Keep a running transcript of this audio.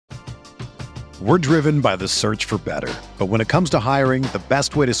We're driven by the search for better. But when it comes to hiring, the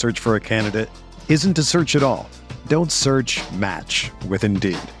best way to search for a candidate isn't to search at all. Don't search, match with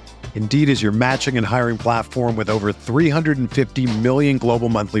Indeed. Indeed is your matching and hiring platform with over 350 million global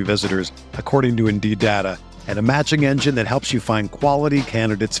monthly visitors, according to Indeed data, and a matching engine that helps you find quality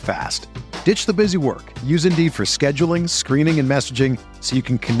candidates fast. Ditch the busy work. Use Indeed for scheduling, screening, and messaging so you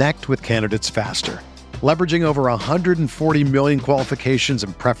can connect with candidates faster. Leveraging over 140 million qualifications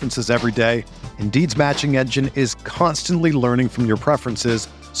and preferences every day, Indeed's matching engine is constantly learning from your preferences,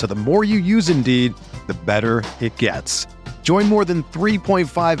 so the more you use Indeed, the better it gets. Join more than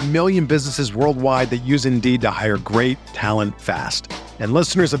 3.5 million businesses worldwide that use Indeed to hire great talent fast. And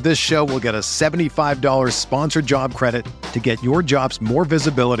listeners of this show will get a $75 sponsored job credit to get your jobs more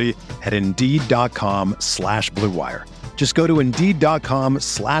visibility at Indeed.com/Blue Wire. Just go to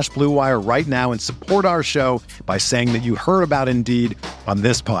Indeed.com/Blue Wire right now and support our show by saying that you heard about Indeed on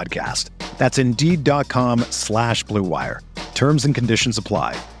this podcast. That's Indeed.com/Blue Wire. Terms and conditions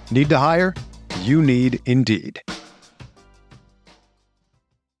apply. Need to hire? You need Indeed.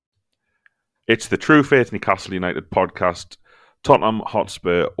 It's the True Faith Newcastle United podcast. Tottenham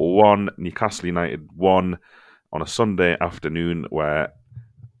Hotspur 1, Newcastle United 1 on a Sunday afternoon where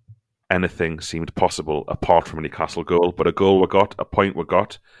anything seemed possible apart from a Newcastle goal. But a goal we got, a point we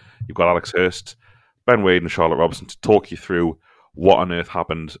got. You've got Alex Hurst, Ben Wade and Charlotte Robinson to talk you through what on earth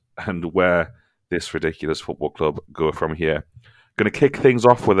happened and where this ridiculous football club go from here. Going to kick things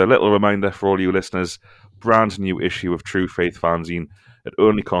off with a little reminder for all you listeners. Brand new issue of True Faith fanzine. It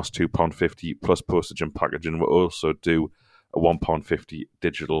only costs £2.50 plus postage and packaging. We'll also do a £1.50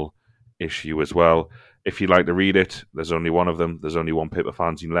 digital issue as well. If you'd like to read it, there's only one of them. There's only one paper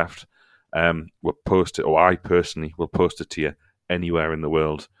fanzine left. We'll post it, or I personally will post it to you anywhere in the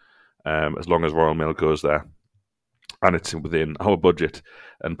world, as long as Royal Mail goes there. And it's within our budget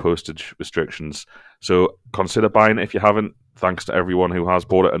and postage restrictions. So consider buying it if you haven't. Thanks to everyone who has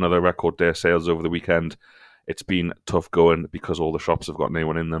bought it. Another record day of sales over the weekend. It's been tough going because all the shops have got no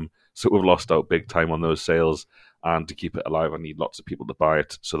one in them. So we've lost out big time on those sales. And to keep it alive, I need lots of people to buy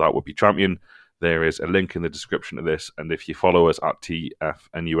it. So that would be champion. There is a link in the description of this. And if you follow us at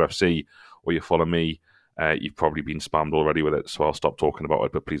TFNUFC or you follow me, you've probably been spammed already with it. So I'll stop talking about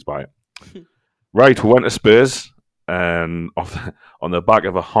it, but please buy it. Right, we went to Spurs on the back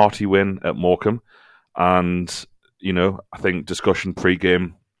of a hearty win at Morecambe. And, you know, I think discussion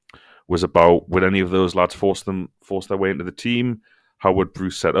pre-game was about, would any of those lads force their way into the team? How would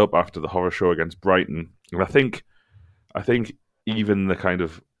Bruce set up after the horror show against Brighton? And I think even the kind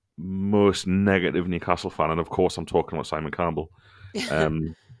of most negative Newcastle fan, and of course I'm talking about Simon Campbell,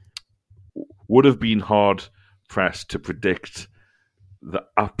 would have been hard pressed to predict the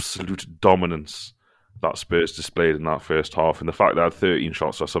absolute dominance that Spurs displayed in that first half, and the fact that I had 13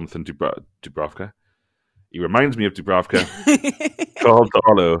 shots or something. Dubravka. He reminds me of Dubravka. Carl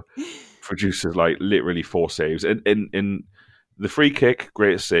Darlow produces like literally 4 saves. In the free kick,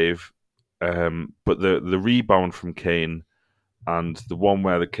 great save, but the rebound from Kane and the one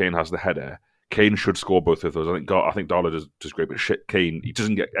where the Kane has the header, Kane should score both of those. I think Darlow does great, but shit, Kane, he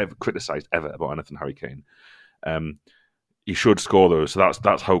doesn't get ever criticised ever about anything Harry Kane. He should score those. So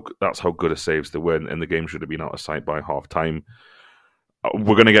that's how good a saves they were, and the game should have been out of sight by half time.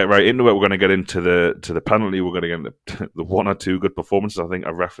 We're going to get right into it. We're going to get into the penalty. We're going to get into the one or two good performances. I think I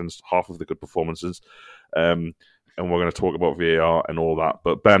referenced half of the good performances, and we're going to talk about VAR and all that.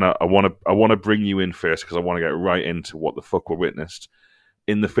 But Ben, I want to bring you in first because I want to get right into what the fuck we witnessed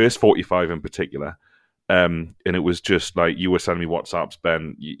in the first 45 in particular. And it was just like you were sending me WhatsApps,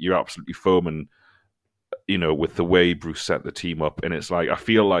 Ben. You're absolutely foaming, you know, with the way Bruce set the team up. And it's like, I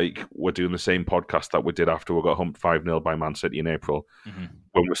feel like we're doing the same podcast that we did after we got humped 5-0 by Man City in April,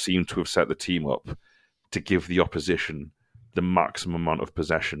 when we seem to have set the team up to give the opposition the maximum amount of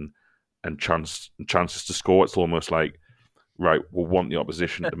possession and chances to score. It's almost like, right, we'll want the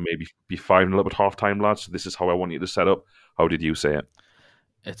opposition to maybe be 5-0 at half-time, lads. So this is how I want you to set up. How did you say it?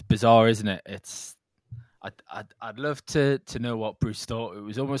 It's bizarre, isn't it? I'd love to know what Bruce thought. It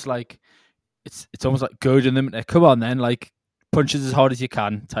was almost like it's almost like goading them to come on then, like punches as hard as you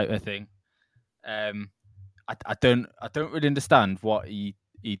can type of thing. I don't really understand what he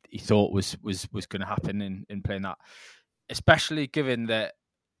thought was going to happen in playing that, especially given that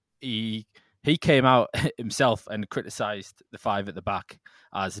he came out himself and criticised the 5 at the back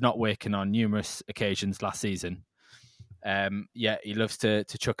as not working on numerous occasions last season. Yeah, he loves to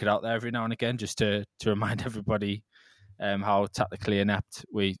chuck it out there every now and again just to remind everybody how tactically inept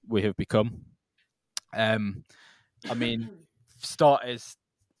we have become. I mean, starters,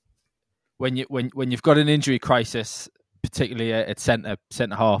 when you've got an injury crisis, particularly at centre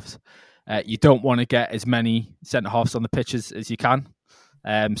halves, you don't want to get as many centre halves on the pitch as you can.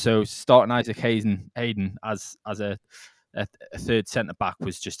 So starting Isaac Hayden as a third centre back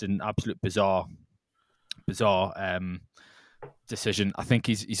was just an absolute bizarre decision. I think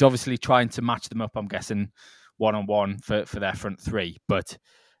he's obviously trying to match them up, I'm guessing, 1-on-1 for their front three. But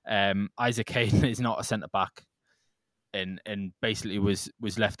Isaac Hayden is not a centre back, and basically was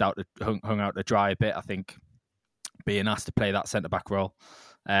left out, hung out to dry a bit, I think, being asked to play that centre back role.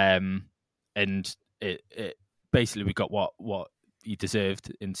 And it basically, we got what he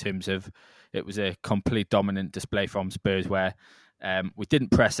deserved in terms of, it was a complete dominant display from Spurs, where we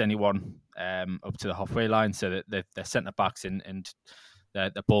didn't press anyone up to the halfway line, so that their centre backs and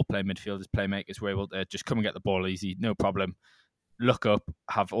the ball playing midfielders, playmakers were able to just come and get the ball easy, no problem, look up,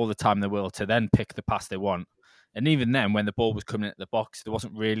 have all the time in the world to then pick the pass they want. And even then, when the ball was coming into the box, there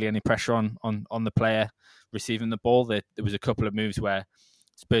wasn't really any pressure on the player receiving the ball. There was a couple of moves where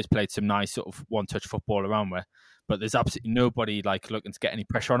Spurs played some nice sort of one-touch football around but there's absolutely nobody like looking to get any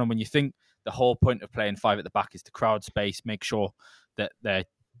pressure on them. When you think the whole point of playing five at the back is to crowd space, make sure that they're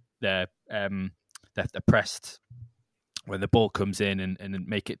pressed when the ball comes in, and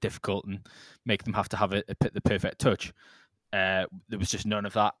make it difficult and make them have to have the perfect touch. There was just none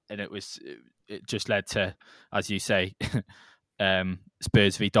of that, and it just led to, as you say,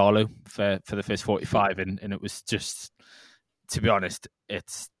 Spurs v Darlow for the first 45, and it was just, to be honest,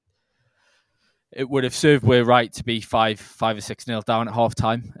 it would have served We're right to be 5 or 6-0 down at half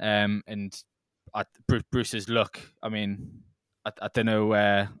time. And at Bruce's luck, I mean, I don't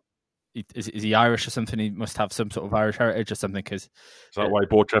know, is he Irish or something? He must have some sort of Irish heritage or something. Is that why he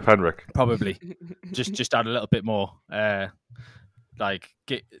bought Jeff Henrik? Probably. just add a little bit more. I'd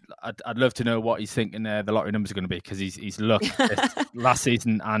love to know what he's thinking the lottery numbers are going to be, because he's luck last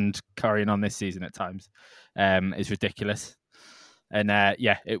season and carrying on this season at times is ridiculous. And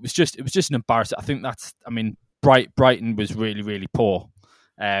it was just an embarrassment. I think Brighton was really, really poor.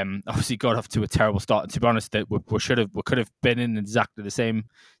 Obviously got off to a terrible start. And to be honest, we could have been in exactly the same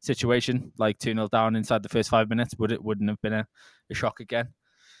situation, like 2-0 down inside the first 5 minutes. Wouldn't have been a shock again.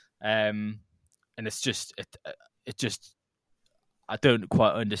 And it's just I don't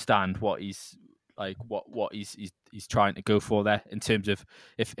quite understand what he's like, what he's trying to go for there, in terms of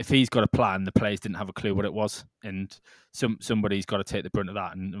if he's got a plan, the players didn't have a clue what it was, and somebody's got to take the brunt of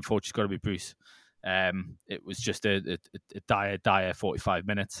that, and unfortunately it's got to be Bruce. It was just a dire 45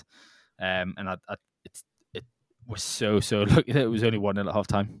 minutes, and it was so lucky that it was only 1-0 at half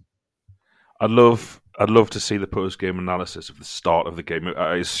time. I'd love to see the post-game analysis of the start of the game.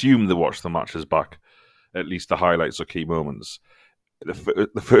 I assume they watched the matches back, at least the highlights or key moments.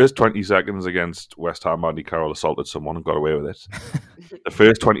 The first 20 seconds against West Ham, Andy Carroll assaulted someone and got away with it. The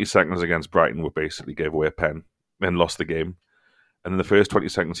first 20 seconds against Brighton were basically gave away a pen and lost the game. And in the first 20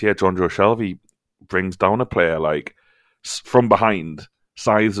 seconds here, Jonjo Shelvey brings down a player like from behind,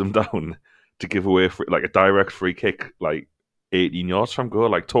 scythes him down to give away like a direct free kick, like 18 yards from goal.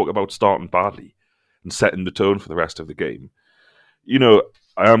 Like, talk about starting badly and setting the tone for the rest of the game. You know,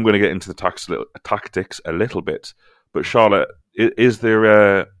 I am going to get into the tactics a little bit, but Charlotte, is there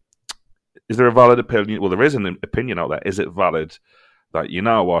a valid opinion? Well, there is an opinion out there. Is it valid that, you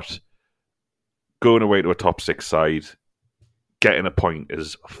know what, going away to a top six side, getting a point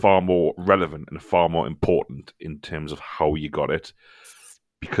is far more relevant and far more important in terms of how you got it?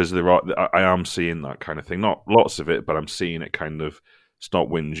 Because I am seeing that kind of thing. Not lots of it, but I'm seeing it kind of start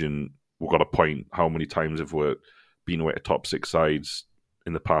whinging. We've got a point. How many times have we been away to top six sides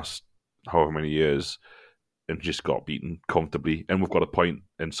in the past however many years and just got beaten comfortably? And we've got a point,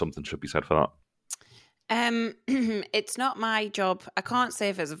 and something should be said for that. It's not my job. I can't say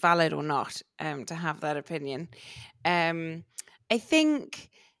if it's valid or not to have that opinion. I think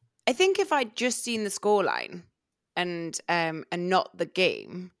if I'd just seen the scoreline and not the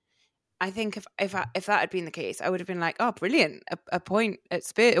game, I think if that had been the case, I would have been like, oh, brilliant, a point at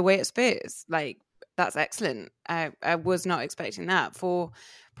Spurs, away at Spurs, like, that's excellent. I was not expecting that. 4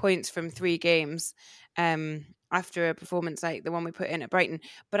 points from 3 games after a performance like the one we put in at Brighton.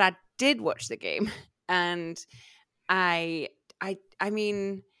 But I did watch the game, and I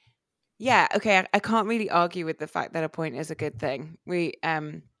mean, yeah, okay, I can't really argue with the fact that a point is a good thing. We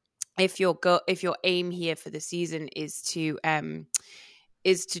if your aim here for the season is to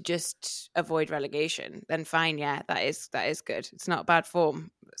just avoid relegation, then fine, yeah, that is good. It's not bad form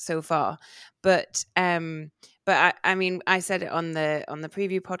so far, but I mean, I said it on the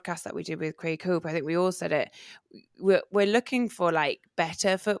preview podcast that we did with Craig Hope. I think we all said it. We're looking for like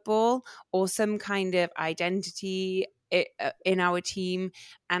better football or some kind of identity in our team,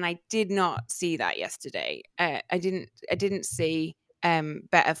 and I did not see that yesterday. I didn't see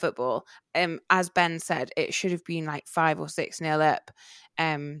better football. As Ben said, it should have been like 5 or 6-0 up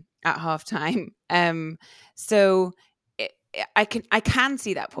at half time. So I can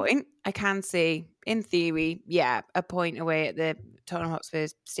see that point. I can see, in theory, yeah, a point away at the Tottenham Hotspur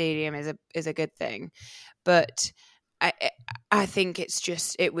Stadium is a good thing, but I think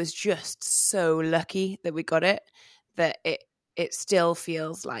it was just so lucky that we got it, that it still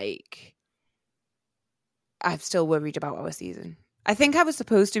feels like I'm still worried about our season. I think I was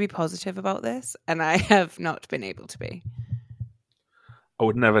supposed to be positive about this, and I have not been able to be. I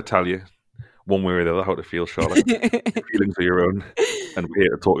would never tell you one way or the other how to feel, Charlotte. Feelings are your own, and we're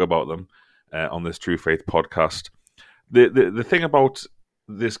here to talk about them on this True Faith podcast. The thing about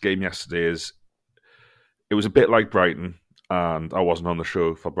this game yesterday is it was a bit like Brighton, and I wasn't on the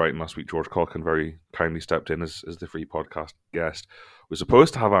show for Brighton last week. George Colkin very kindly stepped in as the free podcast guest. We're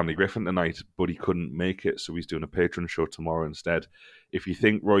supposed to have Andy Griffin tonight, but he couldn't make it, so he's doing a Patreon show tomorrow instead. If you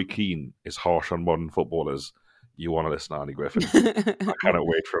think Roy Keane is harsh on modern footballers, you want to listen to Andy Griffin. I cannot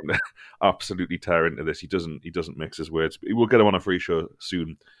wait for him to absolutely tear into this. He doesn't mix his words. We'll get him on a free show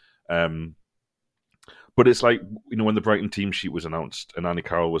soon. But it's like, when the Brighton team sheet was announced and Andy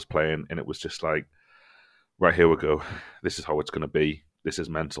Carroll was playing, and it was just like, right, here we go. This is how it's going to be. This is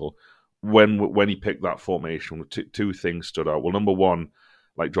mental. When he picked that formation, two things stood out. Well, number one,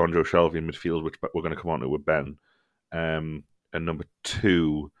 like John Joe Shelvey in midfield, which we're going to come on to with Ben. And number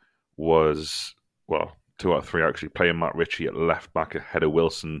two was, well, 2 out of 3 actually, playing Matt Ritchie at left back ahead of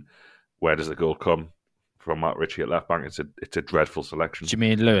Wilson. Where does the goal come from? Matt Ritchie at left back. It's a dreadful selection. Do you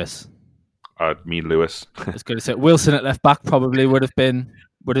mean Lewis? I mean Lewis. I was going to say Wilson at left back probably would have been.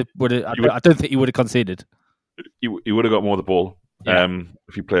 I don't think he would have conceded. He would have got more of the ball. Yeah.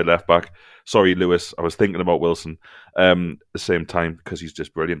 If he played left back. Sorry, Lewis. I was thinking about Wilson at the same time because he's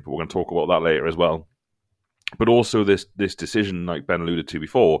just brilliant. But we're going to talk about that later as well. But also this decision, like Ben alluded to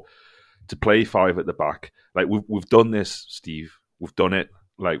before, to play 5 at the back. Like we've done this, Steve. We've done it.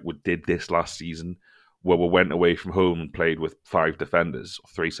 Like we did this last season, where we went away from home and played with 5 defenders,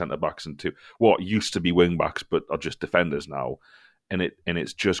 3 centre backs, and 2 what used to be wing backs, but are just defenders now. And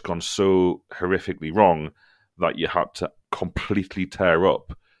it's just gone so horrifically wrong that you had to completely tear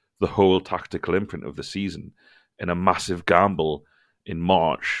up the whole tactical imprint of the season in a massive gamble in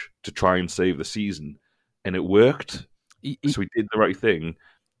March to try and save the season. And it worked. So we did the right thing.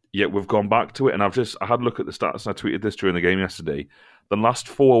 Yet we've gone back to it. And I had a look at the stats, and I tweeted this during the game yesterday. The last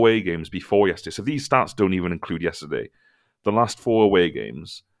 4 away games before yesterday, so these stats don't even include yesterday. The last 4 away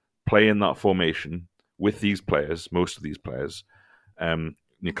games, playing that formation with these players, most of these players,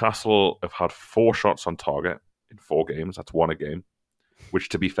 Newcastle have had 4 shots on target in 4 games. That's 1 a game, which,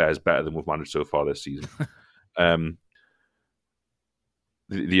 to be fair, is better than we've managed so far this season.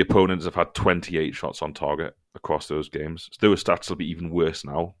 The opponents have had 28 shots on target across those games. So those stats will be even worse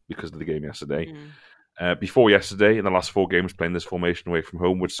now because of the game yesterday. Before yesterday, in the last 4 games playing this formation away from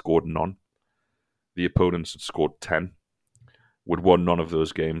home, we'd scored none. The opponents had scored 10. We'd won none of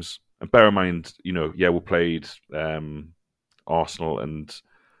those games. And bear in mind, we played Arsenal and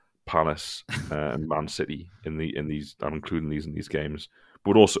Palace and Man City in these. I'm including these in these games.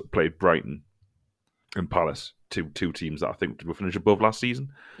 But we'd also played Brighton and Palace, two teams that I think will finish above last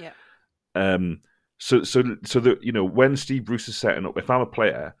season. Yeah. So when Steve Bruce is setting up, if I'm a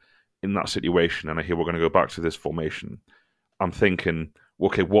player in that situation and I hear we're going to go back to this formation, I'm thinking,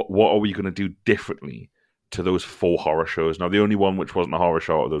 okay, what are we going to do differently to those 4 horror shows? Now, the only one which wasn't a horror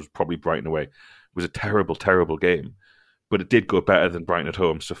show, that was probably Brighton away, was a terrible, terrible game. But it did go better than Brighton at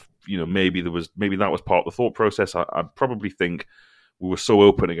home. So, maybe that was part of the thought process. I'd probably think we were so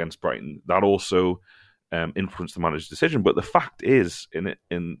open against Brighton that also influenced the manager's decision. But the fact is,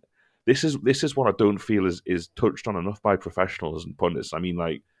 this is what I don't feel is touched on enough by professionals and pundits. I mean,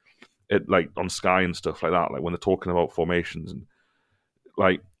 like on Sky and stuff like that, like when they're talking about formations, and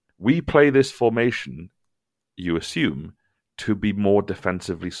like we play this formation, you assume, to be more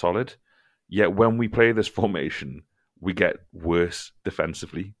defensively solid. Yet when we play this formation, we get worse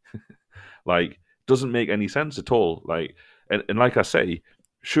defensively. Like, doesn't make any sense at all. Like, and like I say,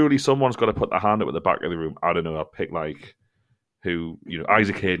 surely someone's got to put their hand up at the back of the room. I don't know. I'll pick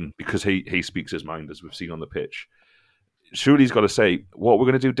Isaac Hayden, because he speaks his mind, as we've seen on the pitch. Surely he's got to say what we're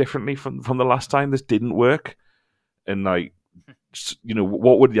going to do differently from the last time this didn't work, and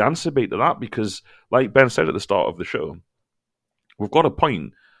what would the answer be to that? Because, like Ben said at the start of the show, we've got a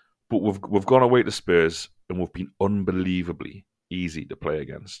point, but we've gone away to Spurs and we've been unbelievably easy to play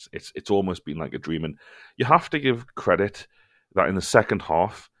against. It's almost been like a dream, and you have to give credit that in the second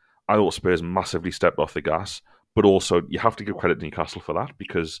half, I thought Spurs massively stepped off the gas, But also, you have to give credit to Newcastle for that,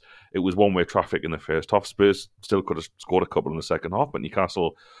 because it was one-way traffic in the first half. Spurs still could have scored a couple in the second half, but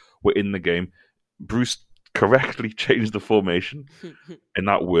Newcastle were in the game. Bruce correctly changed the formation, and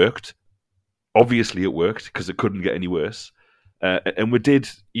that worked. Obviously, it worked, because it couldn't get any worse. And we did,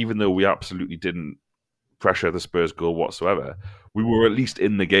 even though we absolutely didn't pressure the Spurs goal whatsoever, we were at least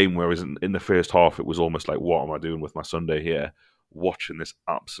in the game, whereas in the first half, it was almost like, what am I doing with my Sunday here, watching this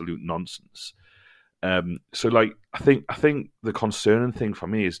absolute nonsense? So like, I think the concerning thing for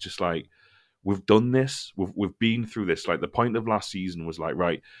me is just like, we've done this, we've been through this. Like, the point of last season was like,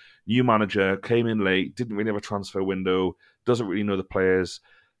 right, new manager came in late, didn't really have a transfer window, doesn't really know the players.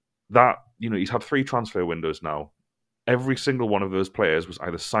 That, he's had 3 transfer windows now. Every single one of those players was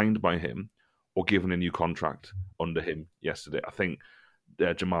either signed by him or given a new contract under him yesterday. I think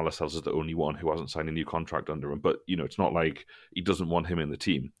Jamal Lascelles is the only one who hasn't signed a new contract under him, but it's not like he doesn't want him in the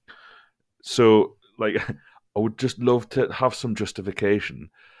team. So, like, I would just love to have some justification.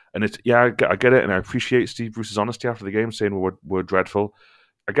 And it's, I get it, and I appreciate Steve Bruce's honesty after the game, saying we're dreadful.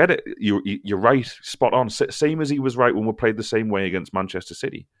 I get it. You're right, spot on. Same as he was right when we played the same way against Manchester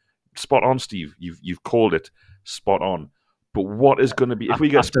City. Spot on, Steve. You've called it spot on. But what is going to be if we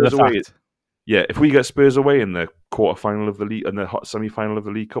get Spurs away? Yeah, if we get Spurs away in the quarterfinal of the league, in the semi-final of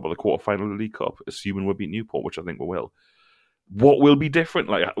the League Cup, or the quarterfinal of the League Cup, assuming we beat Newport, which I think we will. What will be different?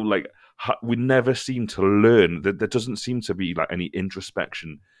 Like we never seem to learn. There doesn't seem to be like any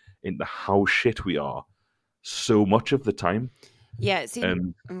introspection into how shit we are so much of the time. Yeah, it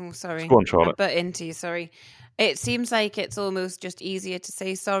seems. Sorry. Go on, Charlotte. But into you, sorry. It seems like it's almost just easier to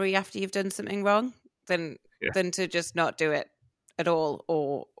say sorry after you've done something wrong than to just not do it at all,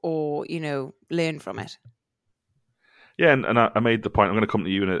 or learn from it. Yeah, and I made the point. I'm going to come to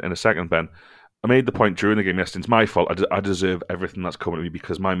you in a second, Ben. I made the point during the game yesterday. It's my fault. I deserve everything that's coming to me,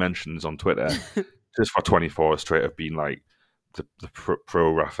 because my mentions on Twitter just for 24 hours straight have been like the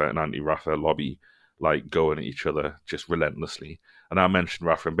pro Rafa and anti Rafa lobby, like going at each other just relentlessly. And I mentioned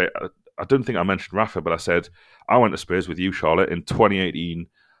Rafa, but I don't think I mentioned Rafa, but I said I went to Spurs with you, Charlotte, in 2018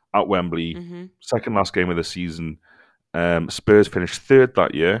 at Wembley, second last game of the season. Spurs finished 3rd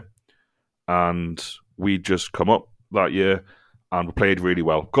that year, and we just come up that year, and we played really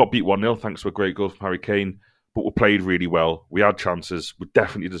well. Got beat 1-0 thanks to a great goal from Harry Kane, but we played really well. We had chances. We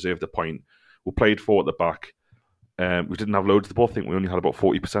definitely deserved a point. We played 4 at the back. We didn't have loads of the ball. I think we only had about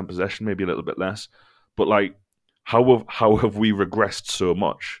 40% possession, maybe a little bit less. But like, how have we regressed so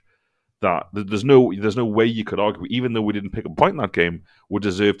much that there's no way you could argue, even though we didn't pick a point in that game, we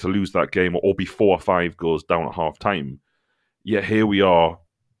deserve to lose that game or be 4 or 5 goals down at half time. Yet here we are,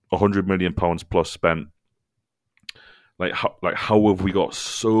 £100 million plus spent. Like how have we got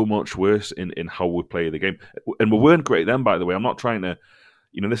so much worse in how we play the game? And we weren't great then, by the way. I'm not trying to,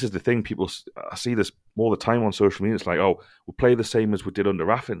 this is the thing. I see this all the time on social media. It's like, oh, we'll play the same as we did under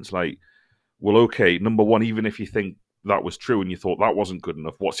Rafa. It's like, well, okay, number one, even if you think that was true and you thought that wasn't good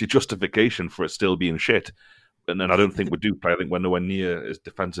enough, what's your justification for it still being shit? And then I don't think we do play. I think we're nowhere near as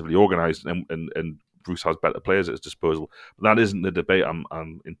defensively organised, and Bruce has better players at his disposal. But that isn't the debate. I'm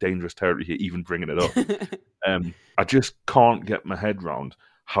in dangerous territory here, even bringing it up. I just can't get my head around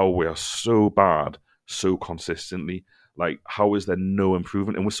how we are so bad so consistently. Like, how is there no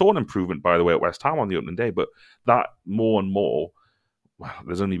improvement? And we saw an improvement, by the way, at West Ham on the opening day, but that more and more, well,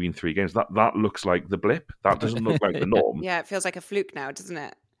 there's only been 3 games. That looks like the blip. That doesn't look like the norm. Yeah, it feels like a fluke now, doesn't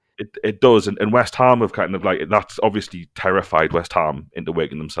it? It does, and West Ham have kind of like, that's obviously terrified West Ham into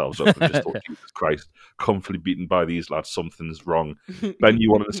waking themselves up and just thought, Jesus Christ, comfortably beaten by these lads, something's wrong. Ben,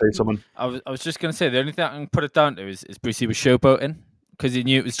 you wanted to say something? I was just going to say, the only thing I can put it down to is Brucey was showboating, because he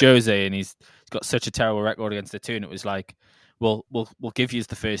knew it was Jose, and he's got such a terrible record against the two, and it was like, we'll give you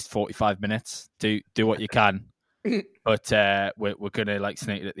the first 45 minutes, do what you can, but we're going to like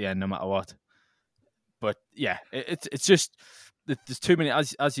snake it at the end no matter what. But yeah, it's just, there's too many,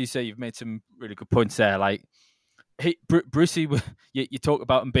 as you say, you've made some really good points there. Like, Brucey, you talk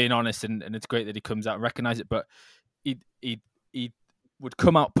about him being honest, and it's great that he comes out and recognise it, but he would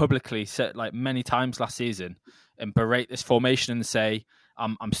come out publicly, like many times last season, and berate this formation and say,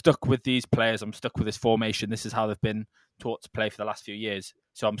 I'm stuck with these players, I'm stuck with this formation, this is how they've been taught to play for the last few years,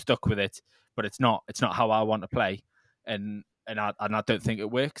 so I'm stuck with it, but it's not how I want to play, and I don't think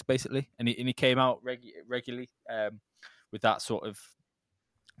it works, basically. And he came out regularly with that sort of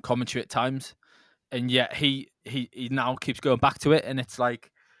commentary at times, and yet he now keeps going back to it, and it's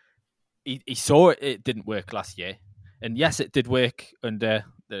like he saw it didn't work last year, and yes, it did work under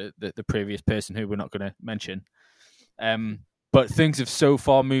the previous person who we're not going to mention, but things have so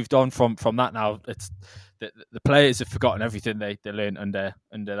far moved on from that now. It's the players have forgotten everything they learned under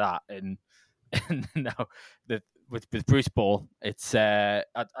that, and And now with Bruce Ball, it's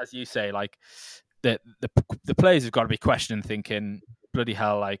as you say, like the players have got to be questioning, thinking, bloody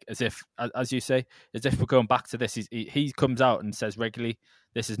hell, like as if, as you say, as if we're going back to this. He comes out and says regularly,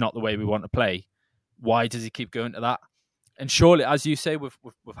 this is not the way we want to play. Why does he keep going to that? And surely, as you say, we've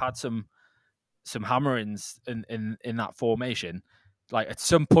had some hammerings in that formation. Like at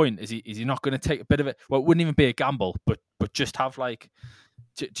some point, is he not going to take a bit of it? Well, it wouldn't even be a gamble, but just have like,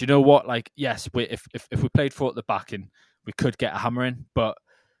 do you know what? Like, yes, if we played 4 at the back, and we could get a hammering, but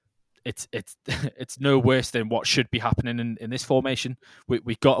it's no worse than what should be happening in this formation.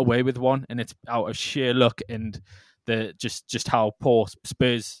 We got away with one, and it's out of sheer luck and the just how poor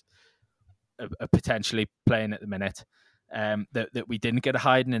Spurs are potentially playing at the minute. That we didn't get a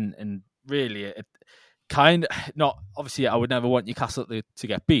hiding, and really it kind of not. Obviously, I would never want Newcastle to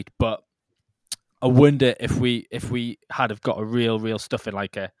get beat, but I wonder if we had have got a real stuffing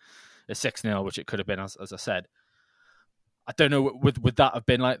like a 6-0, which it could have been, as I said. I don't know, would that have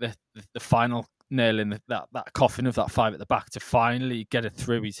been like the final nail in that coffin of that 5 at the back to finally get it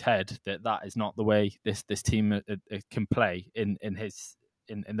through his head that is not the way this team can play in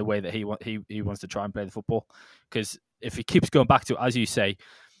the way that he wants to try and play the football. Because if he keeps going back to it, as you say,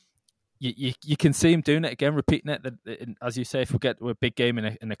 you can see him doing it again, repeating it. As you say, if we get to a big game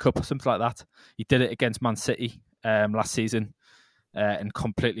in a cup or something like that, he did it against Man City last season and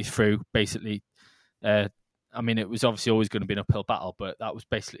completely threw. Basically, I mean, it was obviously always going to be an uphill battle, but that was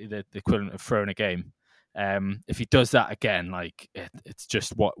basically the equivalent of throwing a game. If he does that again, like it's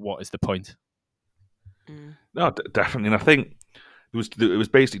just what is the point? No, definitely. And I think it was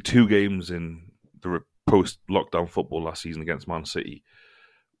basically 2 games in the post-lockdown football last season against Man City,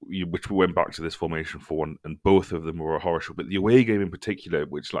 which we went back to this formation for, and both of them were a horror show. But the away game in particular,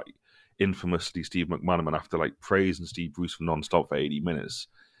 which like infamously Steve McManaman, after like praising Steve Bruce for non-stop for 80 minutes,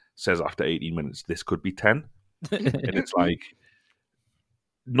 says after 18 minutes, this could be 10. And it's like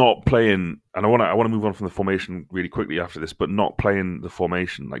not playing, and I want to move on from the formation really quickly after this, but not playing the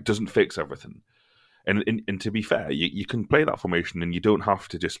formation like doesn't fix everything. And to be fair, you can play that formation, and you don't have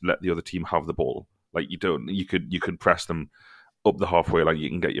to just let the other team have the ball. Like you could press them up the halfway line. You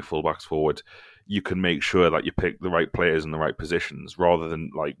can get your fullbacks forward. You can make sure that you pick the right players in the right positions, rather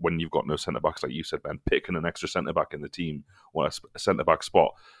than like when you've got no centre backs, like you said, Ben, picking an extra centre back in the team or a centre back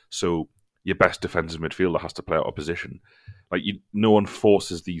spot. So your best defensive midfielder has to play out of position. Like no one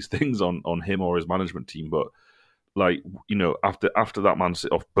forces these things on him or his management team, but like, you know, after that Man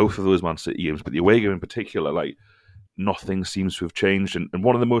City, of both of those Man City games, but the away game in particular, like nothing seems to have changed. And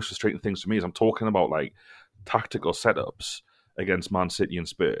one of the most frustrating things for me is I'm talking about like tactical setups against Man City and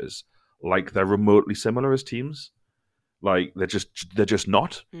Spurs, like they're remotely similar as teams. Like they're just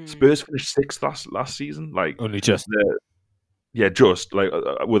not. Spurs finished 6th last season. Like only just. Yeah, just like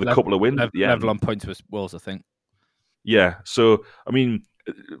with a couple of wins. Level on points with Wolves, I think. Yeah, so I mean,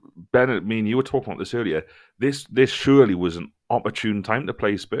 Ben, me and you were talking about this earlier. This surely was an opportune time to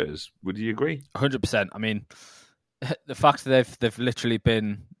play Spurs. Would you agree? 100%. I mean, the fact that they've literally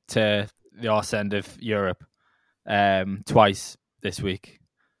been to the arse end of Europe twice this week,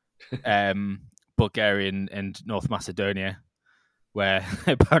 Bulgaria and North Macedonia, where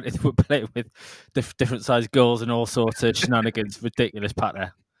apparently they were playing with different sized goals and all sorts of shenanigans, ridiculous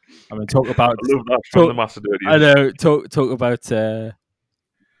patter. I mean, talk about I love that from the Macedonians. I know, talk about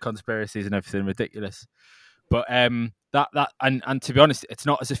conspiracies and everything ridiculous. But that and to be honest, it's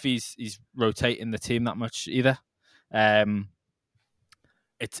not as if he's rotating the team that much either. It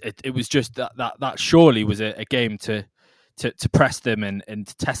was just that surely was a game to press them and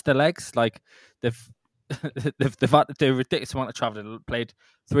to test their legs. Like they've had to do a ridiculous amount of travelling. Played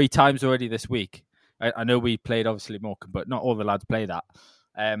 3 times already this week. I know we played obviously Morecambe, but not all the lads play that.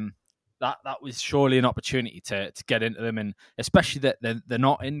 That was surely an opportunity to get into them, and especially that they're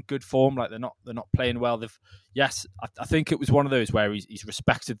not in good form. Like they're not playing well. I think it was one of those where he's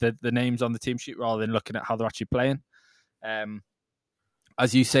respected the names on the team sheet rather than looking at how they're actually playing.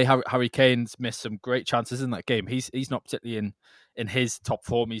 As you say, Harry Kane's missed some great chances in that game. He's not particularly in his top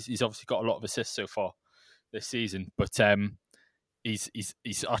form. He's obviously got a lot of assists so far this season, but he's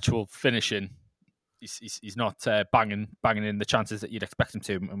actual finishing. He's not banging in the chances that you'd expect him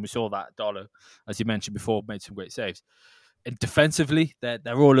to, and we saw that Darlow, as you mentioned before, made some great saves. And defensively, they're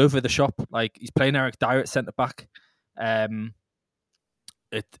all over the shop. Like he's playing Eric Dyer at centre back.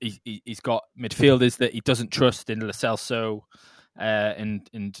 He's got midfielders that he doesn't trust in Lo Celso and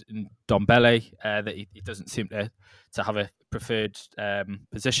Dombele, that he doesn't seem to have a preferred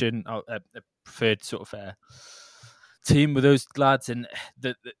position, or a preferred sort of team with those lads, and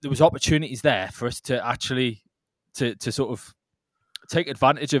there was opportunities there for us to actually to take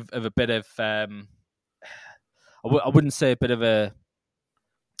advantage of a bit of. I wouldn't say a bit of a.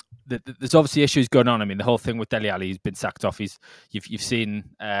 There's obviously issues going on. I mean, the whole thing with Dele Alli, he's been sacked off. You've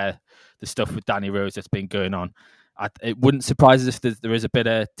seen the stuff with Danny Rose that's been going on. It wouldn't surprise us if there is a bit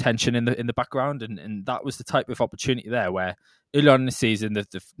of tension in the background, and that was the type of opportunity there where early on in the season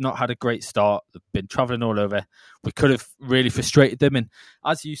they've not had a great start. They've been travelling all over. We could have really frustrated them, and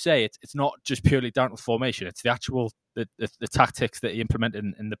as you say, it's not just purely down to the formation. It's the actual the tactics that he implemented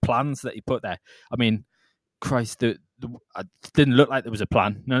and the plans that he put there. I mean, Christ, it didn't look like there was a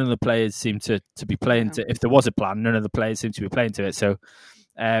plan. None of the players seemed to be playing to. If there was a plan, none of the players seemed to be playing to it. So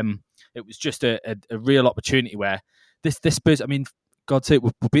it was just a real opportunity where this Spurs. I mean, God's sake,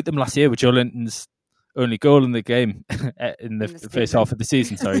 we beat them last year with Joe Linton's only goal in the game in the first half of the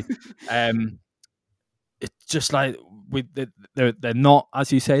season. Sorry, it's just like they're not,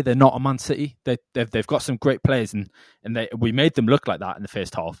 as you say, they're not a Man City. They've got some great players, and we made them look like that in the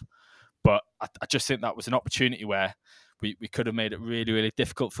first half. But I just think that was an opportunity where we could have made it really, really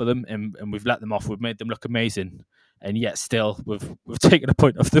difficult for them, and we've let them off. We've made them look amazing, and yet still we've taken a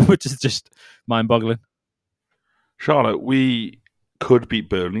point off them, which is just mind-boggling. Charlotte, we could beat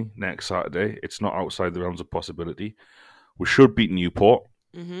Burnley next Saturday. It's not outside the realms of possibility. We should beat Newport.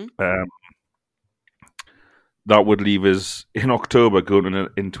 Mm-hmm. That would leave us in October going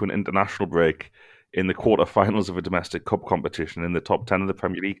into an international break in the quarterfinals of a domestic cup competition in the top 10 of the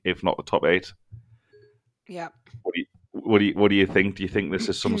Premier League, if not the top 8. Yeah. What do you think? Do you think this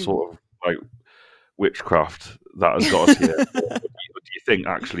is some sort of like witchcraft that has got us here? Or do you think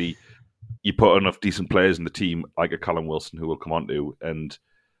actually you put enough decent players in the team, like a Callum Wilson, who we'll come on to, and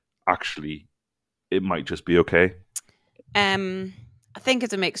actually it might just be okay? I think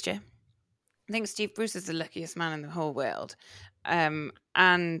it's a mixture. I think Steve Bruce is the luckiest man in the whole world,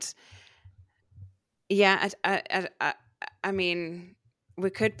 and yeah, I mean, we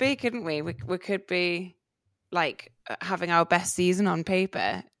could be, couldn't we? We could be like having our best season on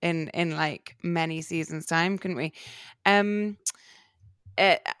paper in like many seasons' time, couldn't we?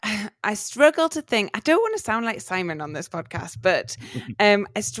 I struggle to think. I don't want to sound like Simon on this podcast, but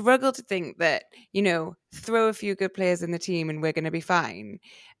I struggle to think that, throw a few good players in the team and we're going to be fine.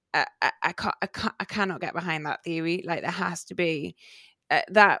 I cannot get behind that theory. Like, there has to be.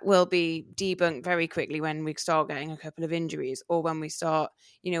 That will be debunked very quickly when we start getting a couple of injuries, or when we start,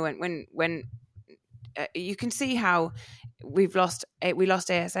 when you can see how we lost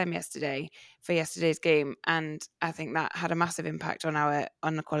ASM yesterday for yesterday's game, and I think that had a massive impact on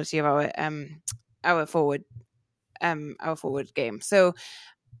the quality of our forward game. So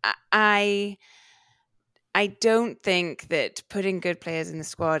I don't think that putting good players in the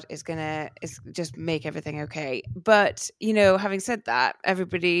squad is just make everything okay. But, having said that,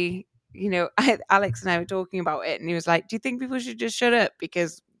 everybody, Alex and I were talking about it, and he was like, do you think people should just shut up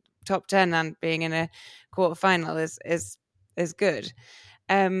because top 10 and being in a quarterfinal is good?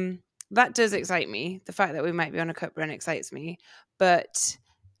 That does excite me. The fact that we might be on a cup run excites me. But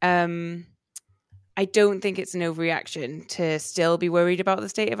I don't think it's an overreaction to still be worried about the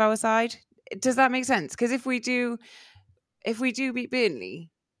state of our side. Does that make sense? Because if we do beat Burnley,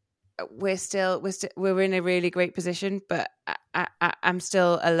 we're in a really great position. But I'm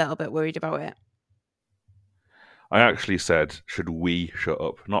still a little bit worried about it. I actually said, should we shut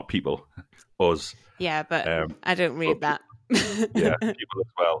up? Not people, us. Yeah, but I don't read that. Yeah, people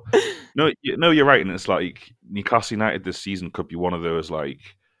as well. No, you're right, and it's like Newcastle United this season could be one of those like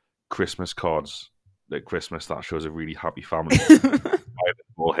Christmas cards at Christmas that shows a really happy family. They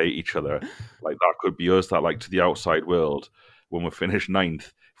all hate each other. Like, that could be us. That, like, to the outside world, when we finish 9th,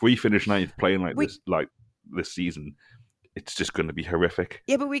 if we finish 9th playing this season, it's just going to be horrific.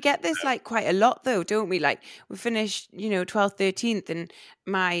 Yeah, but we get this like quite a lot though, don't we? Like, we finish 12th, 13th, and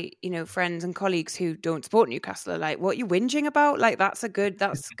my friends and colleagues who don't support Newcastle are like, what are you whinging about? Like, that's good.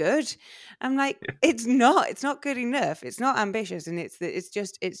 I'm like, it's not good enough. It's not ambitious, and it's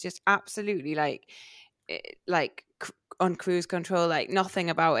just absolutely like on cruise control, like nothing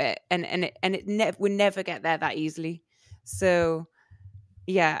about it, and it would never get there that easily. So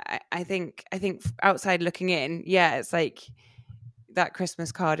yeah, I think outside looking in, yeah, it's like that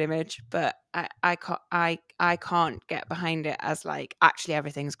Christmas card image, but I can't get behind it as like actually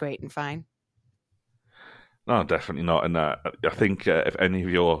everything's great and fine. No, definitely not. And I think if any of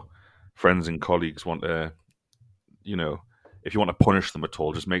your friends and colleagues want to, if you want to punish them at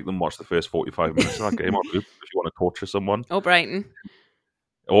all, just make them watch the first 45 minutes of that game on loop if you want to torture someone. Or Brighton.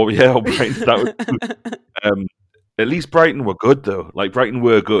 Or Brighton. That was at least Brighton were good, though. Like, Brighton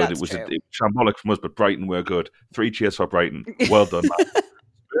were good. It was shambolic from us, but Brighton were good. 3 cheers for Brighton. Well done, man.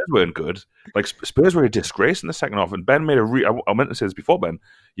 Spurs weren't good. Like Spurs were a disgrace in the second half. And Ben made I meant to say this before, Ben.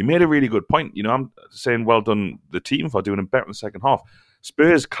 You made a really good point. I'm saying well done the team for doing better in the second half.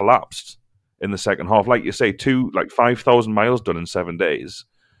 Spurs collapsed in the second half, like you say, 5,000 miles done in 7 days,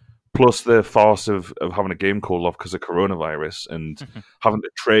 plus the farce of having a game called off because of coronavirus and having to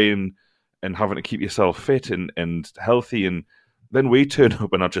train and having to keep yourself fit and healthy. And then we turn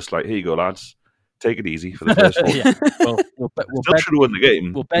up and are just like, here you go, lads. Take it easy for the first one. Yeah. Still should have won the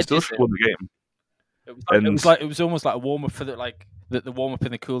game. Still should have won the game. It was almost like a warm up for the warm up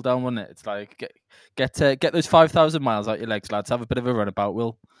in the cool down, wasn't it? It's like get those 5,000 miles out your legs, lads. Have a bit of a run about.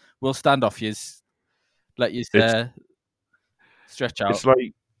 We'll stand off you, let you stretch out.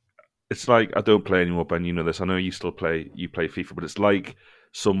 It's like I don't play anymore, Ben. You know this. I know you still play. You play FIFA, but it's like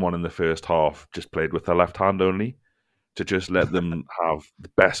someone in the first half just played with their left hand only, to just let them have the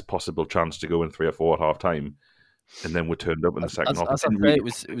best possible chance to go in 3 or 4 at half time, and then we turned up in the second half. It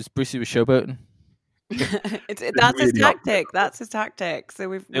was Brucey was showboating. That's his tactic. That's his tactic. So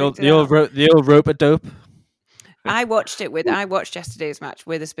we've the old rope a dope. I watched yesterday's match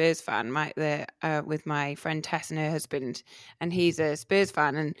with a Spurs fan, with my friend Tess and her husband, and he's a Spurs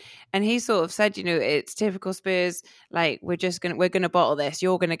fan, and he sort of said, it's typical Spurs. Like we're gonna bottle this.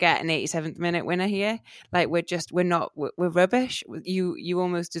 You're gonna get an 87th minute winner here. Like we're rubbish. You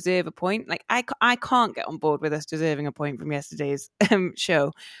almost deserve a point. Like I can't get on board with us deserving a point from yesterday's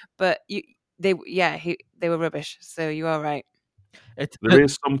show, but they were rubbish. So you are right. There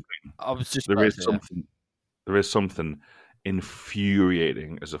is something. I was just. There is something. There is something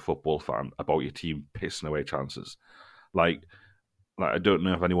infuriating as a football fan about your team pissing away chances. Like I don't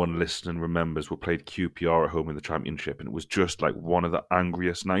know if anyone listening remembers, we played QPR at home in the Championship, and it was just like one of the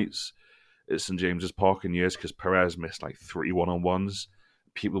angriest nights at St James's Park in years because Perez missed like 3 1-on-1s.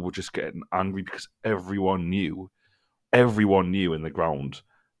 People were just getting angry because everyone knew in the ground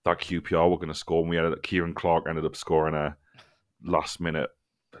that QPR were going to score. And Kieran Clark ended up scoring a last-minute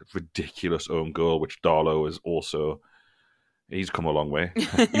ridiculous own goal, which Darlow is also, he's come a long way,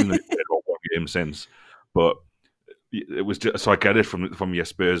 even though he's played about 1 game since. But it was just, so I get it from your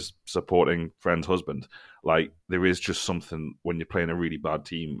Spurs supporting friend's husband. Like, there is just something when you're playing a really bad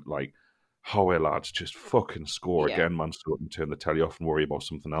team, like, how lads, just fucking score again, man, so and turn the telly off and worry about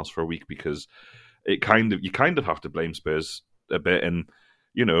something else for a week, because you kind of have to blame Spurs a bit. And,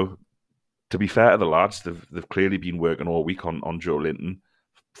 to be fair to the lads, they've clearly been working all week on Joe Linton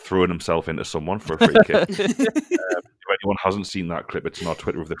throwing himself into someone for a free kick. If anyone hasn't seen that clip, it's on our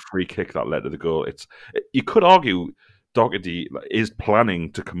Twitter, with the free kick that led to the goal. You could argue Doherty is planning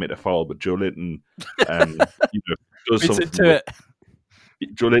to commit a foul, but Joe Linton does something to it.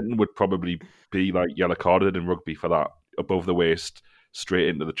 Joe Linton would probably be like yellow carded in rugby for that above the waist straight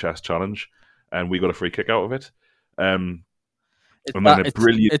into the chest challenge, and we got a free kick out of it.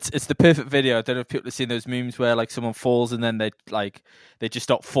 It's the perfect video. I don't know if people have seen those memes where like someone falls and then they just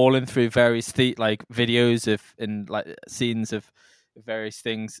stop falling through various videos of and like scenes of various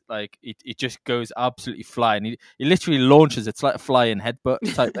things. Like it just goes absolutely flying. He literally launches. It's like a flying headbutt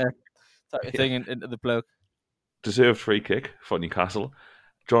type of thing into the bloke. Deserved free kick for Newcastle.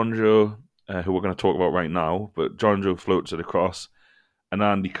 John Joe, who we're going to talk about right now, but John Joe floats it across, and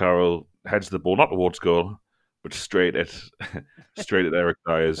Andy Carroll heads the ball not towards goal, but straight at Eric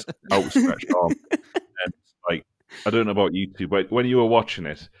Dyer's outstretched arm. And like, I don't know about you two, but when you were watching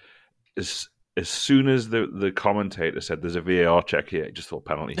it, as soon as the commentator said there's a VAR check here, I just thought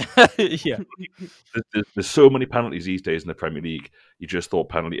penalty. Yeah. There's so many penalties these days in the Premier League. You just thought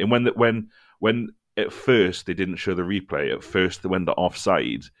penalty. And when at first they didn't show the replay, at first they went to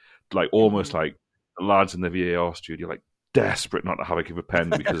offside, like almost like the lads in the VAR studio, like desperate not to have a give a pen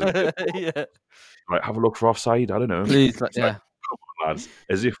because of yeah. Like, have a look for offside. I don't know. Please, come on, lads.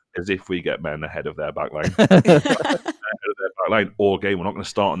 As if we get men ahead of their back line. All game. We're not going to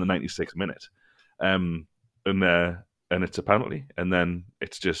start in the 96th minute. And it's a penalty. And then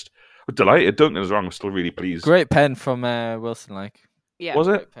it's just, we're delighted. Don't get us wrong. I'm still really pleased. Great pen from Wilson. Yeah. Was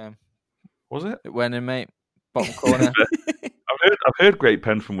it? Pen. Was it? It went in, mate. Bottom corner. I've heard great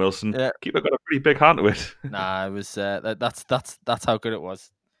pen from Wilson. Yeah. Keeper got a pretty big hand to it. Nah, it was that's how good it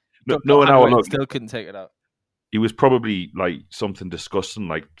was. Still couldn't take it out. He was probably like something disgusting,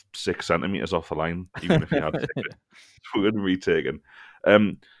 like 6 centimeters off the line, even if he had it. It wouldn't be taken.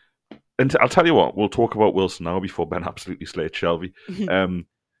 And I'll tell you what, we'll talk about Wilson now before Ben absolutely slates Shelby.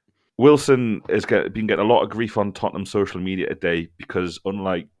 Wilson has been getting a lot of grief on Tottenham social media today because,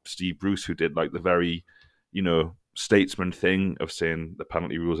 unlike Steve Bruce, who did like the very, statesman thing of saying the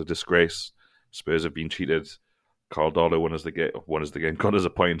penalty rule is a disgrace, Spurs have been cheated, Carl Darlow won us the game, got us a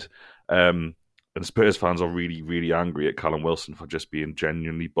point. and Spurs fans are really, really angry at Callum Wilson for just being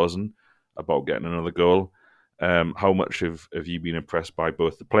genuinely buzzing about getting another goal. How much have you been impressed by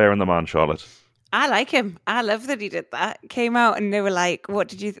both the player and the man, Charlotte? I like him. I love that he did that. Came out and they were like, "What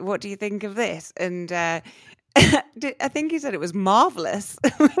do you think of this?" And I think he said it was marvelous,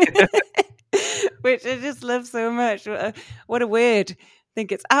 which I just love so much. What a word! I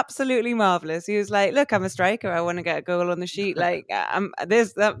think it's absolutely marvelous. He was like, "Look, I'm a striker. I want to get a goal on the sheet. Like,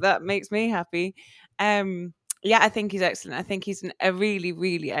 that makes me happy." Yeah, I think he's excellent. I think he's a really,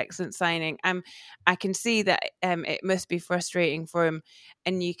 really excellent signing. I can see that it must be frustrating for him,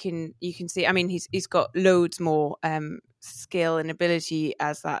 and you can see. I mean, he's got loads more skill and ability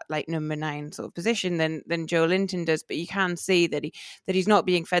as that like number 9 sort of position than Joe Linton does. But you can see that he's not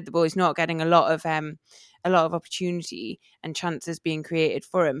being fed the ball. He's not getting a lot of opportunity and chances being created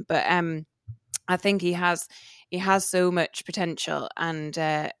for him. But I think he has so much potential, and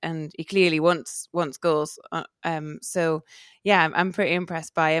he clearly wants goals. So yeah, I'm pretty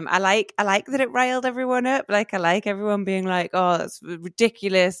impressed by him. I like that it riled everyone up. Like I like everyone being like, "Oh, that's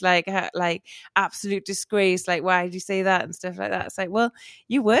ridiculous!" Like absolute disgrace. Like why did you say that and stuff like that? It's like, well,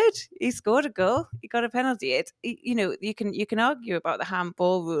 you would. He scored a goal. He got a penalty. You can argue about the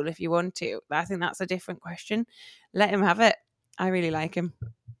handball rule if you want to. I think that's a different question. Let him have it. I really like him.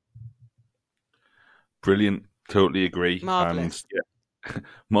 Brilliant. Totally agree. Marvelous. And, yeah,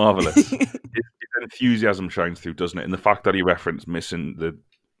 marvelous. His enthusiasm shines through, doesn't it? And the fact that he referenced missing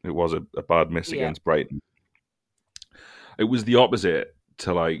it was a bad miss against Brighton. It was the opposite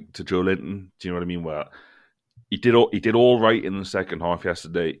to Joe Linton. Do you know what I mean? Where he did all right in the second half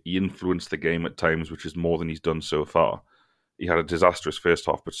yesterday. He influenced the game at times, which is more than he's done so far. He had a disastrous first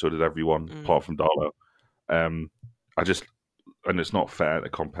half, but so did everyone apart from Darlow. And it's not fair to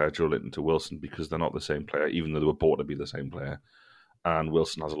compare Joe Linton to Wilson because they're not the same player, even though they were bought to be the same player. And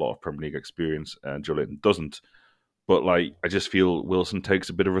Wilson has a lot of Premier League experience, and Joe Linton doesn't. But I just feel Wilson takes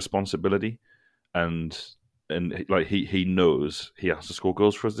a bit of responsibility, and he knows he has to score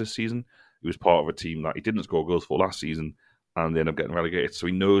goals for us this season. He was part of a team that he didn't score goals for last season, and they ended up getting relegated. So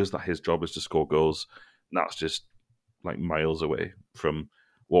he knows that his job is to score goals. And that's just miles away from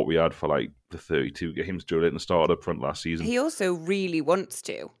what we had for the 32 games Joe Linton started up front last season. He also really wants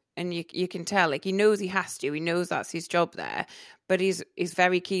to, and you can tell he knows he has to. He knows that's his job there, but he's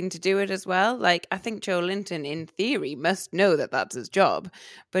very keen to do it as well. I think Joe Linton, in theory, must know that that's his job,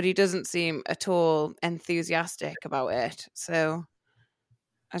 but he doesn't seem at all enthusiastic about it. So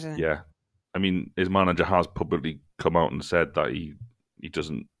I don't know. Yeah, I mean, his manager has publicly come out and said that he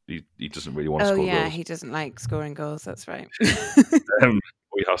doesn't really want to score goals. Oh yeah, he doesn't like scoring goals. That's right.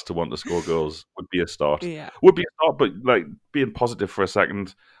 He has to want to score goals would be a start. Yeah. Would be a start, but being positive for a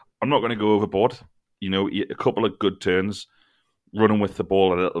second, I'm not going to go overboard. A couple of good turns, running with the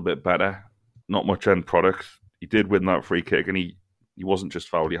ball a little bit better, not much end product. He did win that free kick, and he wasn't just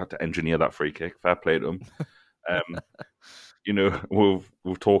fouled, he had to engineer that free kick. Fair play to him.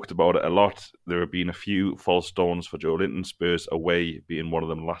 We've talked about it a lot. There have been a few false dawns for Joe Linton, Spurs away being one of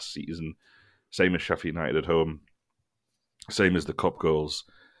them last season. Same as Sheffield United at home. Same as the cup goals.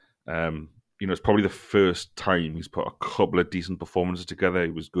 It's probably the first time he's put a couple of decent performances together.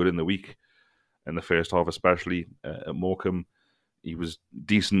 He was good in the week, in the first half especially, at Morecambe. He was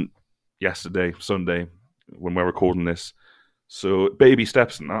decent yesterday, Sunday, when we're recording this. So baby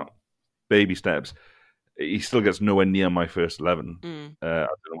steps in that. Baby steps. He still gets nowhere near my first 11. I don't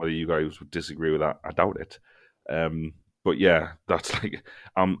know whether you guys would disagree with that. I doubt it. But yeah, that's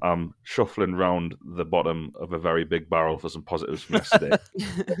I'm shuffling round the bottom of a very big barrel for some positives from yesterday.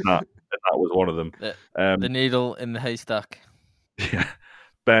 that was one of them. The needle in the haystack. Yeah,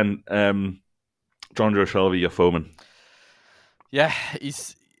 Ben, Jonjo Shelvey, your foeman. Yeah,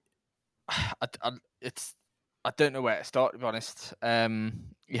 he's. I don't know where to start, to be honest.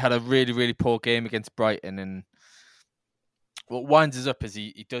 He had a really, really poor game against Brighton, and what winds us up is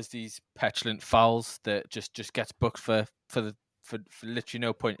he does these petulant fouls that just gets booked for literally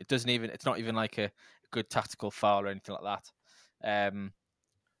no point. It's not even like a good tactical foul or anything like that.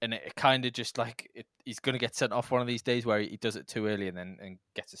 And it kind of just he's going to get sent off one of these days where he does it too early and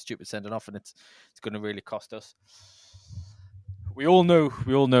gets a stupid sending off, and it's going to really cost us. We all know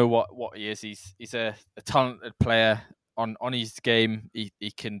what he is. He's a talented player on his game.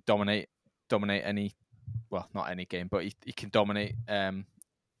 He can dominate any. Well, not any game, but he can dominate a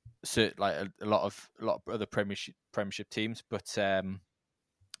lot of other Premiership teams. But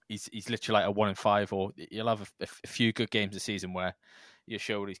he's literally a 1 in 5, or he'll have a few good games a season where you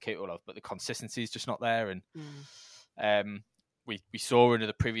show what he's capable of. But the consistency is just not there. And we saw under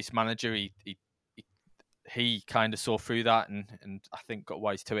the previous manager, he he kind of saw through that and I think got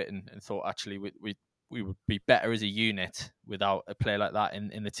wise to it and thought actually we would be better as a unit without a player like that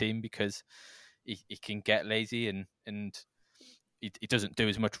in the team, because he can get lazy and he doesn't do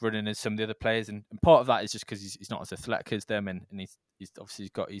as much running as some of the other players, and part of that is just because he's not as athletic as them, and he's obviously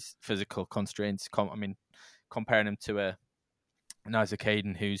got his physical constraints. Comparing him to an Isaac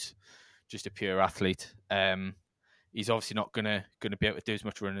Hayden who's just a pure athlete, he's obviously not gonna be able to do as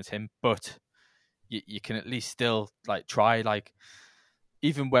much running as him, but you can at least still like try, like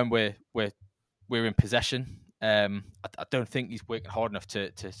even when we're in possession. I don't think he's working hard enough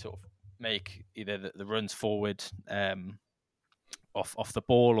to sort of make either the runs forward off the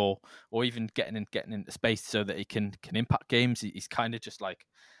ball or even getting into space so that he can impact games. He's kind of just like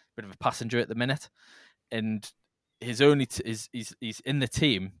a bit of a passenger at the minute, and he's in the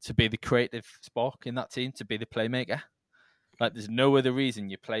team to be the creative spark in that team, to be the playmaker. Like there's no other reason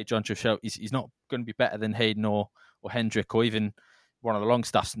you play Jonjo Shelvey. He's not going to be better than Hayden or Hendrick or even one of the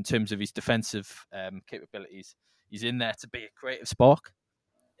Longstaffs in terms of his defensive capabilities. He's in there to be a creative spark,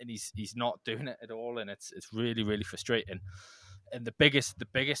 and he's not doing it at all, and it's really, really frustrating. And the biggest,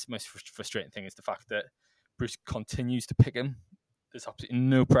 most frustrating thing is the fact that Bruce continues to pick him. There's absolutely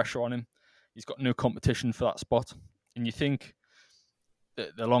no pressure on him. He's got no competition for that spot. And you think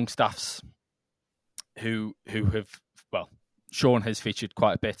that the Longstaffs, who have, well, Sean has featured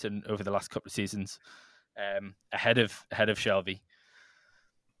quite a bit and over the last couple of seasons, ahead of Shelvey,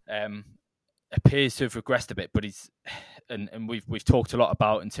 appears to have regressed a bit. But and we've talked a lot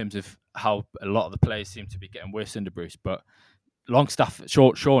about in terms of how a lot of the players seem to be getting worse under Bruce, but Longstaff,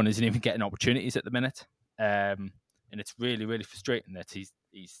 Sean isn't even getting opportunities at the minute, and it's really, really frustrating that he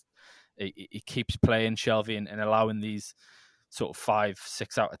keeps playing Shelvey and allowing these sort of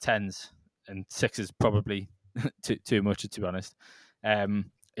 5-6 out of 10s, and 6 is probably too much, to be honest.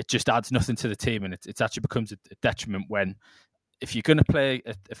 It just adds nothing to the team, and it actually becomes a detriment when, if you're going to play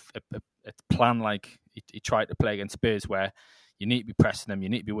a plan like he tried to play against Spurs, where you need to be pressing them, you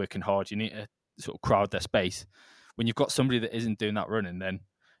need to be working hard, you need to sort of crowd their space. When you've got somebody that isn't doing that running, then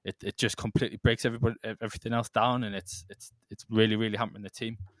it just completely breaks everything else down, and it's really, really hampering the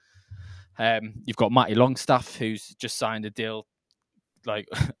team. You've got Matty Longstaff, who's just signed a deal, like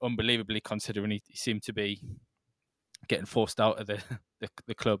unbelievably, considering he seemed to be getting forced out of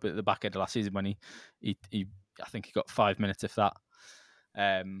the club at the back end of last season when he I think he got 5 minutes if that.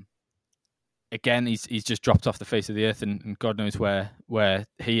 Again, he's just dropped off the face of the earth, and God knows where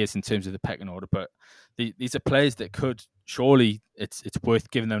he is in terms of the pecking order. But these are players that could surely, it's worth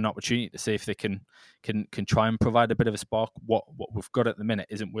giving them an opportunity to see if they can try and provide a bit of a spark. What we've got at the minute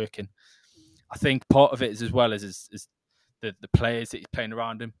isn't working. I think part of it is as well as the players that he's playing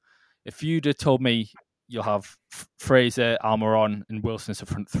around him. If you'd have told me you'll have Fraser, Almiron, and Wilson as a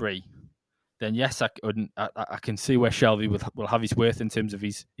front three, then yes, I can see where Shelvey will have his worth in terms of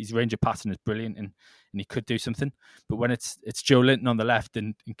his range of passing is brilliant, and he could do something. But when it's Joe Linton on the left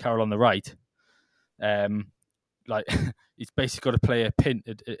and Carroll on the right, like he's basically got to play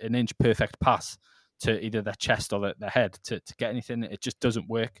an inch perfect pass to either their chest or their head to get anything. It just doesn't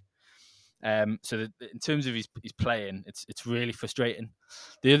work. So in terms of his playing, it's really frustrating.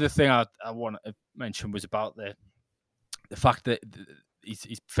 The other thing I want to mention was about the fact that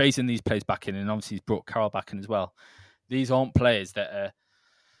he's phasing these players back in, and obviously he's brought Carroll back in as well. These aren't players that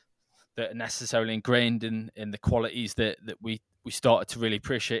are necessarily ingrained in the qualities that we started to really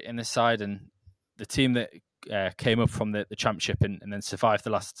appreciate in this side. And the team that came up from the Championship and then survived the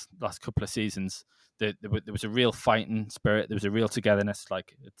last couple of seasons, there was a real fighting spirit. There was a real togetherness,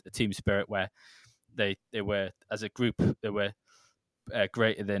 like a team spirit, where they were, as a group, they were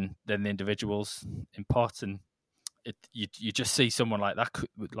greater than the individuals in part. And you just see someone like that,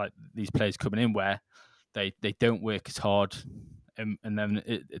 like these players coming in, where they don't work as hard, and then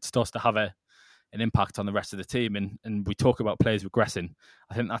it starts to have an impact on the rest of the team. And we talk about players regressing.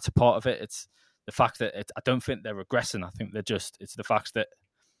 I think that's a part of it. It's the fact that I don't think they're regressing. I think it's the fact that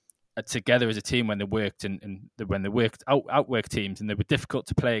together as a team, when they worked and when they outworked teams and they were difficult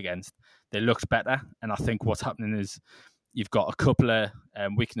to play against, they looked better. And I think what's happening is you've got a couple of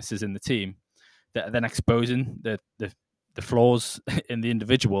weaknesses in the team that are then exposing the flaws in the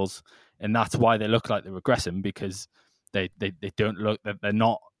individuals, and that's why they look like they're regressing, because they don't look, they're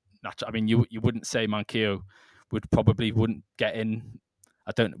not natural. I mean, you wouldn't say Manquillo wouldn't get in.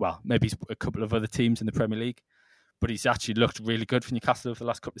 Maybe a couple of other teams in the Premier League, but he's actually looked really good for Newcastle over the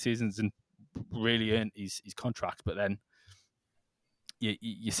last couple of seasons and really earned his contract. But then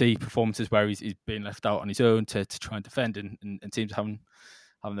you see performances where he's being left out on his own to try and defend, and teams having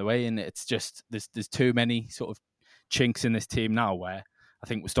their way. And it's just there's too many sort of chinks in this team now where I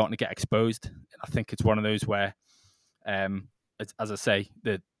think we're starting to get exposed. I think it's one of those where, as I say,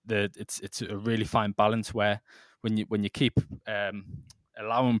 it's a really fine balance where when you keep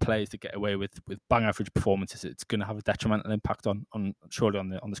allowing players to get away with bang average performances, it's going to have a detrimental impact on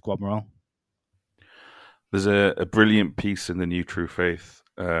the squad morale. There's a brilliant piece in the New True Faith,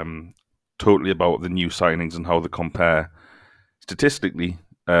 totally about the new signings and how they compare statistically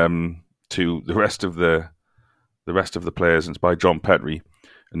to the rest of the players. And it's by John Petrie,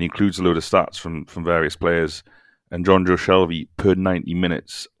 and he includes a load of stats from various players. And Jonjo Shelvey, per 90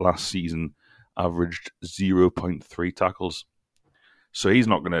 minutes last season, averaged 0.3 tackles. So he's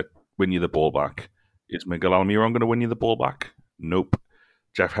not going to win you the ball back. Is Miguel Almiron going to win you the ball back? Nope.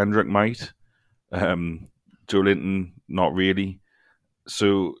 Jeff Hendrick might. Joe Linton, not really.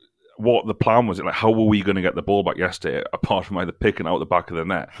 So what the plan was, like, how were we going to get the ball back yesterday, apart from either picking out the back of the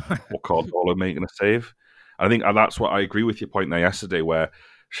net or Cardolo making a save? I think that's what I agree with your point there yesterday, where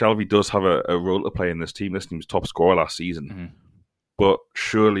Shelvey does have a role to play in this team. This team's top scorer last season. Mm-hmm. But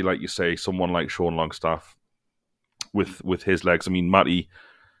surely, like you say, someone like Sean Longstaff with his legs, I mean, Matty,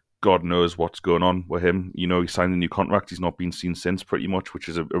 God knows what's going on with him. You know, he signed a new contract. He's not been seen since, pretty much, which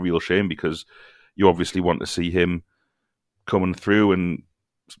is a real shame, because you obviously want to see him coming through and,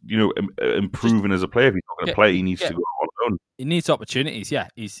 you know, improving as a player. If he's not going to play, he needs to go on his own. He needs opportunities, yeah.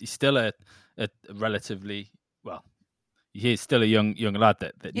 He's still a relatively, well, he is still a young lad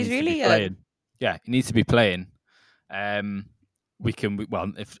that needs to be playing. Yeah, he needs to be playing. If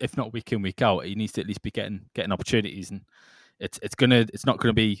not week in, week out, he needs to at least be getting opportunities, and it's not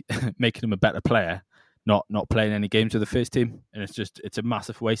gonna be making him a better player not playing any games with the first team, and it's a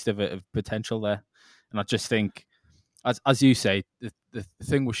massive waste of potential there. And I just think, as you say, the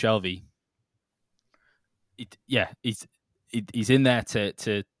thing with Shelvey, he's in there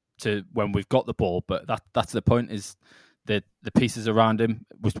to when we've got the ball, but that's the point, is that the pieces around him,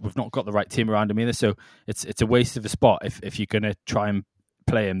 we've not got the right team around him either. So it's a waste of a spot if you're going to try and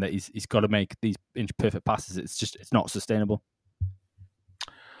play him, that he's got to make these inch perfect passes. It's not sustainable.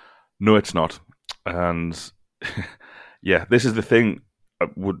 No, it's not. And yeah, this is the thing. I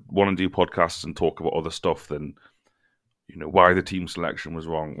would want to do podcasts and talk about other stuff than, you know, why the team selection was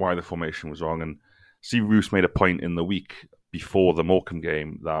wrong, why the formation was wrong. And Steve Roos made a point in the week before the Morecambe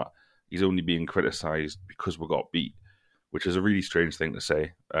game that he's only being criticised because we got beat, which is a really strange thing to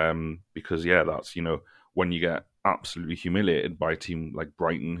say. Because, yeah, that's, you know, when you get absolutely humiliated by a team like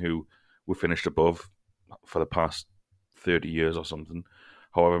Brighton, who were finished above for the past 30 years or something,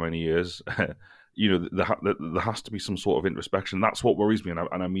 however many years, you know, there has to be some sort of introspection. That's what worries me.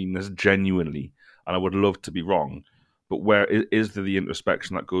 And I mean this genuinely, and I would love to be wrong, but where is there the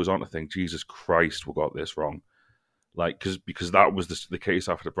introspection that goes on to think, Jesus Christ, we got this wrong? Like, because that was the case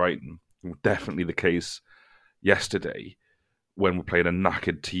after Brighton. Definitely the case yesterday, when we played a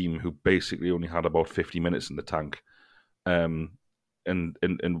knackered team who basically only had about 50 minutes in the tank. And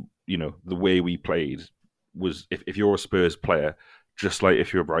you know, the way we played was, if you're a Spurs player, just like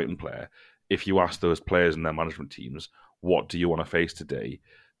if you're a Brighton player, if you ask those players and their management teams, what do you want to face today?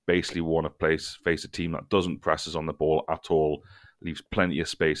 Basically, we want to face a team that doesn't press us on the ball at all, leaves plenty of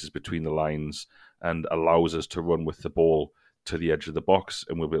spaces between the lines, and allows us to run with the ball to the edge of the box,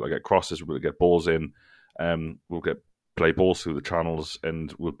 and we'll be able to get crosses, we'll be able to get balls in, we'll play balls through the channels,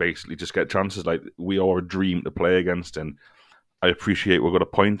 and we'll basically just get chances. Like, we are a dream to play against, and I appreciate we got a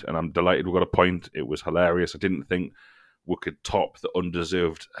point, and I'm delighted we got a point. It was hilarious. I didn't think we could top the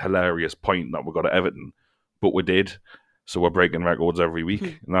undeserved hilarious point that we got at Everton, but we did. So we're breaking records every week,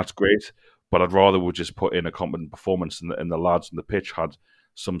 and that's great. But I'd rather we just put in a competent performance, and the lads on the pitch had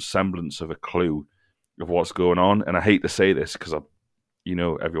some semblance of a clue of what's going on. And I hate to say this, because you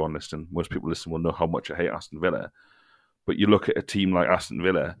know, everyone listening, most people listening will know how much I hate Aston Villa. But you look at a team like Aston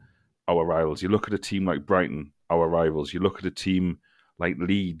Villa, our rivals. You look at a team like Brighton, our rivals. You look at a team like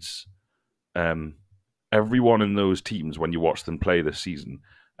Leeds. Everyone in those teams, when you watch them play this season,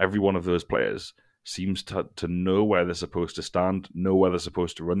 every one of those players seems to know where they're supposed to stand, know where they're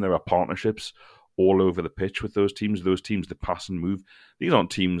supposed to run. There are partnerships all over the pitch with those teams that pass and move. These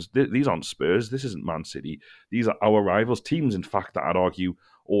aren't teams, these aren't Spurs, this isn't Man City. These are our rivals. Teams, in fact, that I'd argue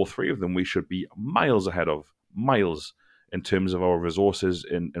all three of them we should be miles ahead of, miles, in terms of our resources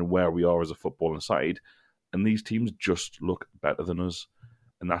and where we are as a footballing side. And these teams just look better than us.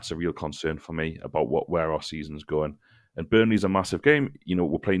 And that's a real concern for me about where our season's going. And Burnley's a massive game. You know,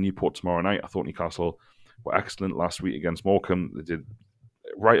 we're playing Newport tomorrow night. I thought Newcastle were excellent last week against Morecambe. They did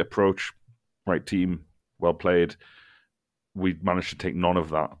right approach, right team, well played. We managed to take none of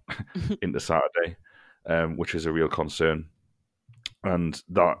that into Saturday, which is a real concern. And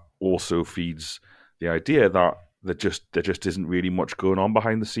that also feeds the idea that there just isn't really much going on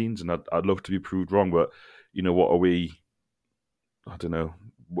behind the scenes, and I'd love to be proved wrong, but what are we? I don't know,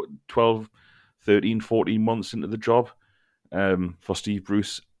 12, 13, 14 months into the job for Steve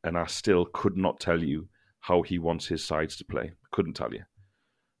Bruce, and I still could not tell you how he wants his sides to play. Couldn't tell you.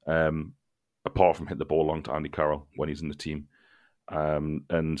 Apart from hit the ball long to Andy Carroll when he's in the team.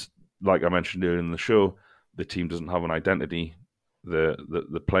 And like I mentioned earlier in the show, the team doesn't have an identity.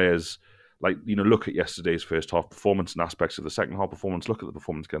 The players, look at yesterday's first half performance and aspects of the second half performance. Look at the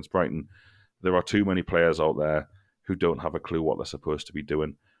performance against Brighton. There are too many players out there who don't have a clue what they're supposed to be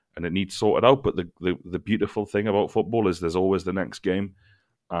doing. And it needs sorted out. But the beautiful thing about football is there's always the next game.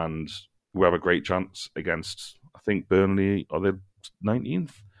 And we have a great chance against, I think, Burnley, are they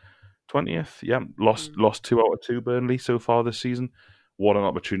 19th? 20th? Yeah, lost 2 out of 2 Burnley so far this season. What an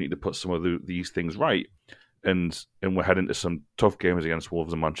opportunity to put some of these things right. And we're heading into some tough games against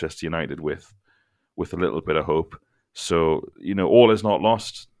Wolves and Manchester United with a little bit of hope. So, all is not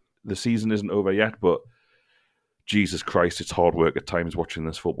lost. The season isn't over yet, but Jesus Christ, it's hard work at times watching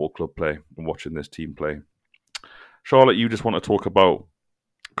this football club play and watching this team play. Charlotte, you just want to talk about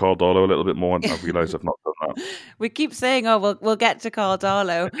Karl Darlow a little bit more, and I realise I've not done that. We keep saying, we'll get to Karl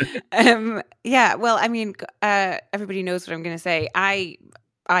Darlow. Yeah, well, I mean, everybody knows what I'm going to say. I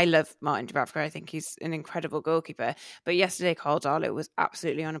love Martin Dubravka. I think he's an incredible goalkeeper. But yesterday, Karl Darlow was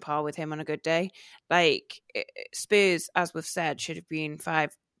absolutely on a par with him on a good day. Spurs, as we've said, should have been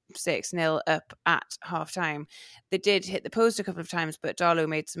 5-6-0 up at half-time. They did hit the post a couple of times, but Darlow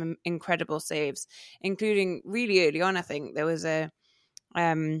made some incredible saves, including really early on. I think there was a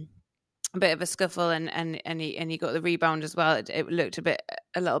bit of a scuffle, and he got the rebound as well. It looked a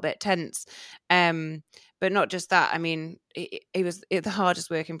little bit tense, but not just that. I mean, he was the hardest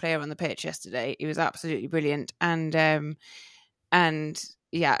working player on the pitch yesterday. He was absolutely brilliant, and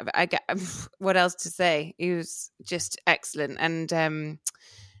yeah, I get what else to say. He was just excellent, and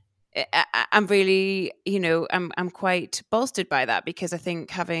I'm really, I'm quite bolstered by that, because I think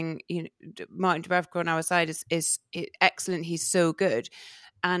having Martin Dubravka on our side is excellent. He's so good.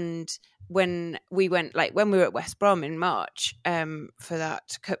 And when we were at West Brom in March for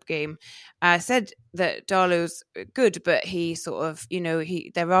that cup game, I said that Darlow's good, but he sort of,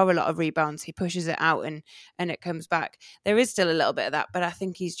 there are a lot of rebounds. He pushes it out and it comes back. There is still a little bit of that, but I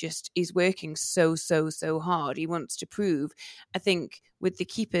think he's working so hard. He wants to prove. I think with the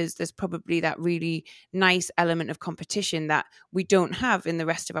keepers, there's probably that really nice element of competition that we don't have in the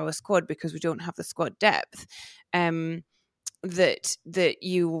rest of our squad, because we don't have the squad depth. That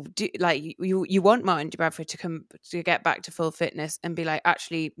you do, you want Martin Dubravka to get back to full fitness and be like,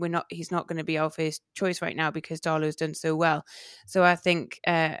 actually, he's not going to be our first choice right now because Darlow's done so well. So I think,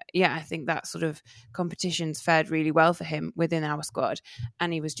 I think that sort of competition's fared really well for him within our squad,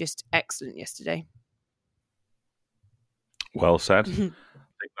 and he was just excellent yesterday. Well said. I think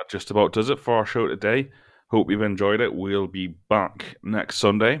that just about does it for our show today. Hope you've enjoyed it. We'll be back next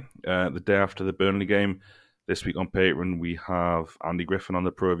Sunday, the day after the Burnley game. This week on Patreon, we have Andy Griffin on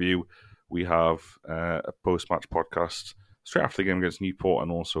the Pro View. We have a post-match podcast straight after the game against Newport,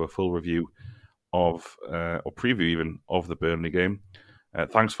 and also a full review of, or preview even, of the Burnley game.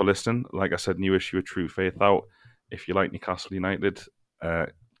 Thanks for listening. Like I said, new issue of True Faith out. If you like Newcastle United,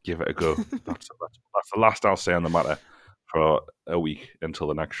 give it a go. That's the last I'll say on the matter for a week until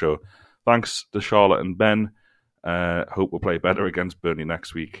the next show. Thanks to Charlotte and Ben. Hope we'll play better against Burnley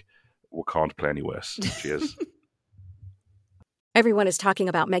next week. We can't play any worse. Cheers. Everyone is talking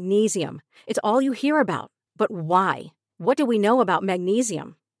about magnesium. It's all you hear about. But why? What do we know about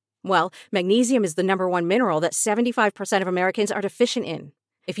magnesium? Well, magnesium is the #1 mineral that 75% of Americans are deficient in.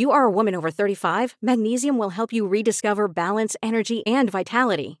 If you are a woman over 35, magnesium will help you rediscover balance, energy, and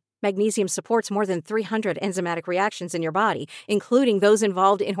vitality. Magnesium supports more than 300 enzymatic reactions in your body, including those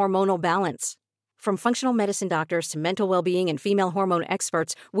involved in hormonal balance. From functional medicine doctors to mental well-being and female hormone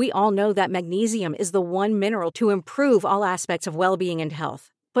experts, we all know that magnesium is the one mineral to improve all aspects of well-being and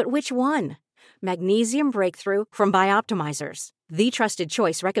health. But which one? Magnesium Breakthrough from Bioptimizers, the trusted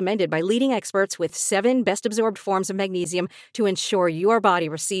choice recommended by leading experts with 7 best-absorbed forms of magnesium to ensure your body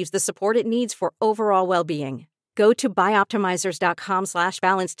receives the support it needs for overall well-being. Go to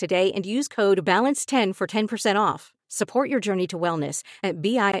bioptimizers.com/balance today and use code BALANCE10 for 10% off. Support your journey to wellness at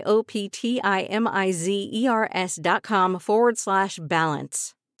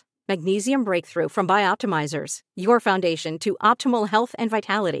bioptimizers.com/balance. Magnesium Breakthrough from Bioptimizers, your foundation to optimal health and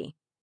vitality.